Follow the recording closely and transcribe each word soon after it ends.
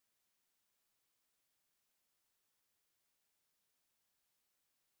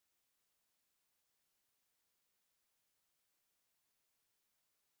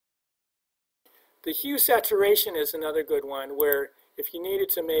The hue saturation is another good one, where if you needed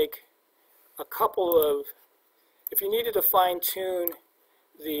to make a couple of, if you needed to fine-tune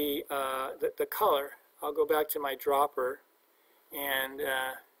the color, I'll go back to my dropper, and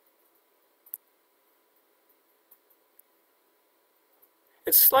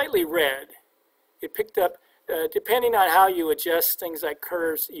it's slightly red. It picked up, depending on how you adjust things like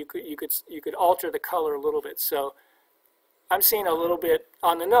curves, you could alter the color a little bit. So I'm seeing a little bit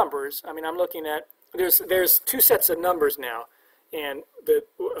on the numbers. I mean, I'm looking at, there's two sets of numbers now, and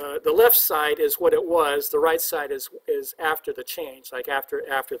the left side is what it was. The right side is after the change, like after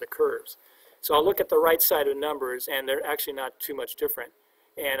the curves. So I'll look at the right side of numbers, and they're actually not too much different.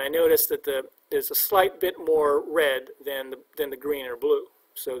 And I noticed that there's a slight bit more red than the green or blue.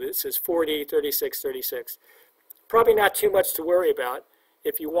 So this is 40, 36, 36. Probably not too much to worry about.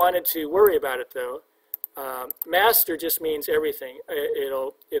 If you wanted to worry about it, though, master just means everything.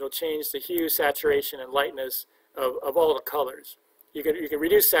 It'll change the hue, saturation, and lightness of all the colors. You can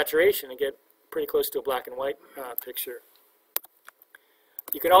reduce saturation and get pretty close to a black and white picture.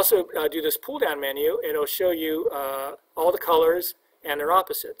 You can also do this pull-down menu. It'll show you all the colors and their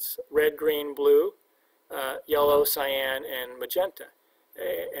opposites: red, green, blue, yellow, cyan, and magenta.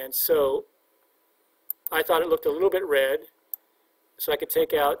 And so I thought it looked a little bit red, so I could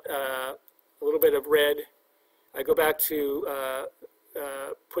take out a little bit of red. I go back to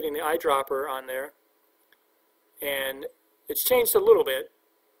putting the eyedropper on there, and it's changed a little bit.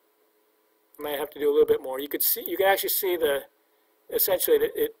 I might have to do a little bit more. You can actually see essentially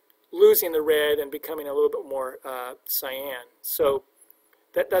it losing the red and becoming a little bit more cyan. So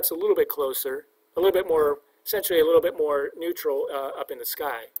that's a little bit closer, a little bit more, essentially a little bit more neutral up in the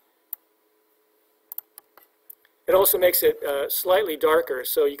sky. It also makes it slightly darker,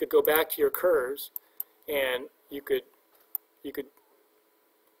 so you could go back to your curves, and you could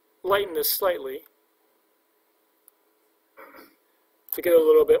lighten this slightly to get a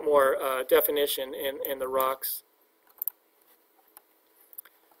little bit more definition in the rocks.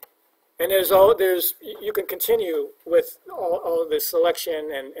 And you can continue with all the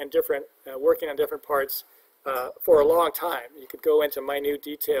selection and different working on different parts for a long time. You could go into minute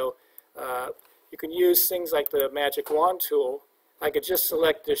detail. You can use things like the magic wand tool. I could just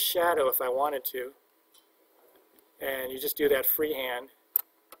select this shadow if I wanted to, and you just do that freehand.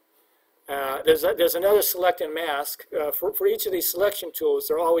 There's another select and mask. For each of these selection tools,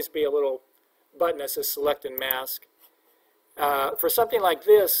 there'll always be a little button that says select and mask. For something like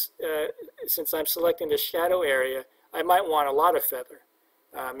this, since I'm selecting the shadow area, I might want a lot of feather.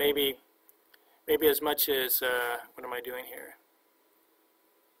 Maybe as much as, what am I doing here?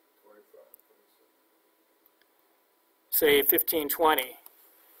 Say 15, 20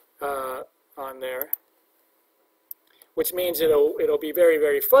 on there, which means it'll be very,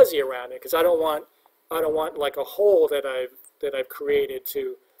 very fuzzy around it, because I don't want like a hole that I've created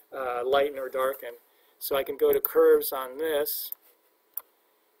to lighten or darken. So I can go to curves on this,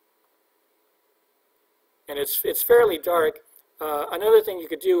 and it's fairly dark. Another thing you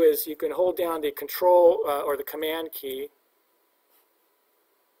could do is you can hold down the control or the command key,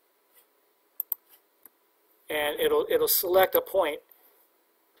 and it'll select a point.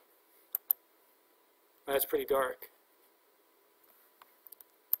 That's pretty dark.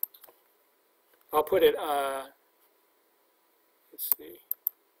 I'll put it. Let's see.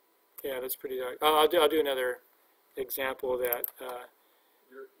 Yeah, that's pretty dark. I'll do another example of that.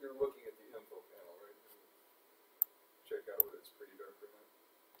 You're looking at the info panel, right? Check out whether it's pretty dark or not.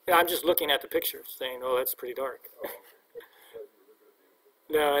 Yeah, I'm just looking at the pictures, saying, "Oh, that's pretty dark." Oh, okay.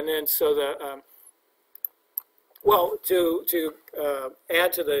 No, and then so well, to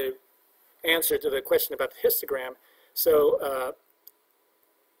add to the answer to the question about the histogram, so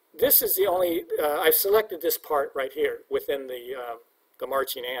this is the only I've selected this part right here within the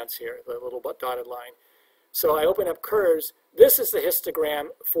marching ants here, the little dotted line. So I open up curves. This is the histogram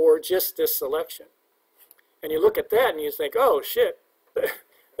for just this selection. And you look at that and you think, oh shit,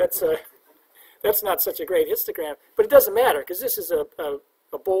 that's not such a great histogram. But it doesn't matter, because this is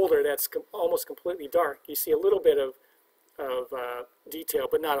a boulder that's almost completely dark. You see a little bit of detail,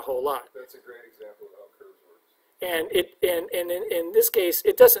 but not a whole lot. That's a great example of how curves works. And in this case,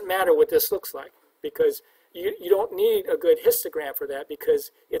 it doesn't matter what this looks like, because you don't need a good histogram for that,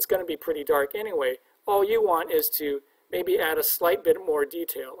 because it's going to be pretty dark anyway. All you want is to maybe add a slight bit more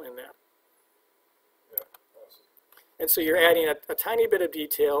detail in that. Yeah, awesome. And so you're adding a tiny bit of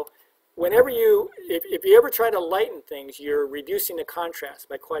detail. Whenever if you ever try to lighten things, you're reducing the contrast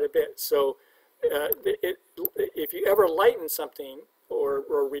by quite a bit. So if you ever lighten something or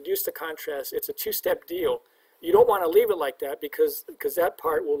reduce the contrast, it's a two-step deal. you don't want to leave it like that because that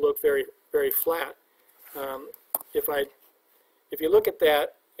part will look very, very flat. If you look at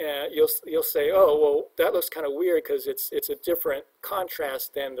that, you'll say, oh, well, that looks kind of weird because it's a different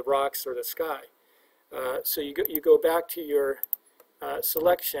contrast than the rocks or the sky. So you go back to your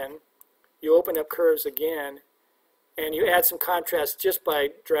selection, you open up curves again, and you add some contrast just by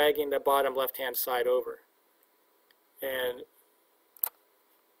dragging the bottom left-hand side over. And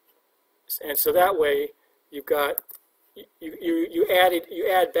so that way you've got you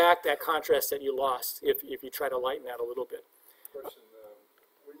add back that contrast that you lost if you try to lighten that a little bit. Question: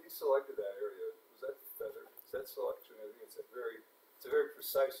 when you selected that area, was that feathered? Is that selection? I think it's a very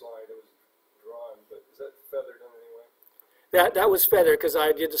precise line that was drawn, but is that feathered in any way? That was feathered because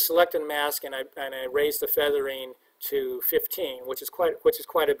I did the select and mask, and I raised the feathering to 15, which is quite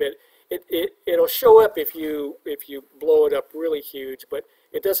a bit. It'll show up if you blow it up really huge, but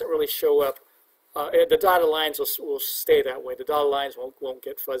it doesn't really show up. The dotted lines will stay that way. The dotted lines won't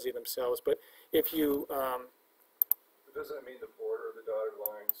get fuzzy themselves. But if you But doesn't it mean the border of the dotted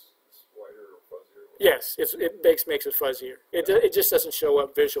lines is whiter or fuzzier? yes, it makes it fuzzier. It just doesn't show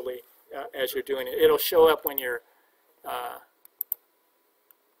up visually as you're doing it. It'll show up when you're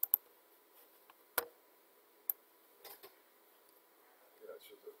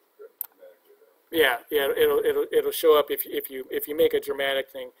yeah, it'll show up if you make a dramatic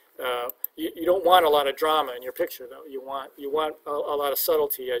thing. You don't want a lot of drama in your picture though. You want a lot of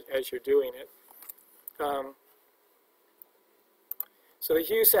subtlety as you're doing it. So the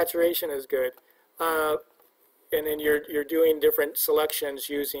hue saturation is good, and then you're doing different selections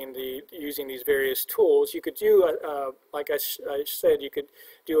using these various tools. You could do like I said, you could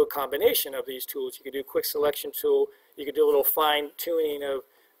do a combination of these tools. You could do a quick selection tool. You could do a little fine tuning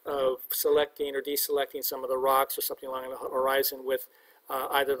of selecting or deselecting some of the rocks or something along the horizon with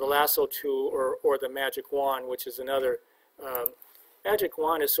either the lasso tool or the magic wand, which is another. Magic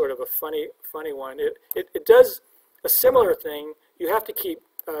wand is sort of a funny one. It does a similar thing. You have to keep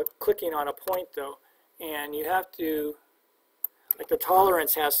clicking on a point though, and you have to, like, the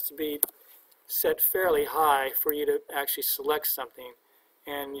tolerance has to be set fairly high for you to actually select something,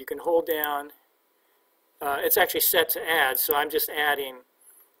 and you can hold down. It's actually set to add, so I'm just adding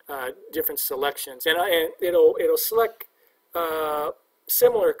different selections, and it'll select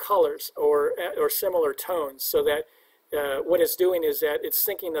similar colors or similar tones, so that what it's doing is that it's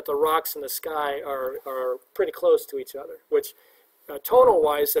thinking that the rocks in the sky are pretty close to each other, which tonal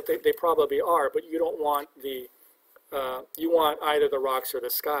wise that they probably are, but you don't want you want either the rocks or the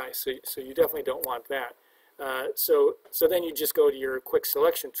sky, so you definitely don't want that. So then you just go to your quick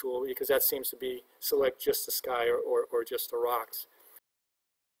selection tool, because that seems to be select just the sky or just the rocks.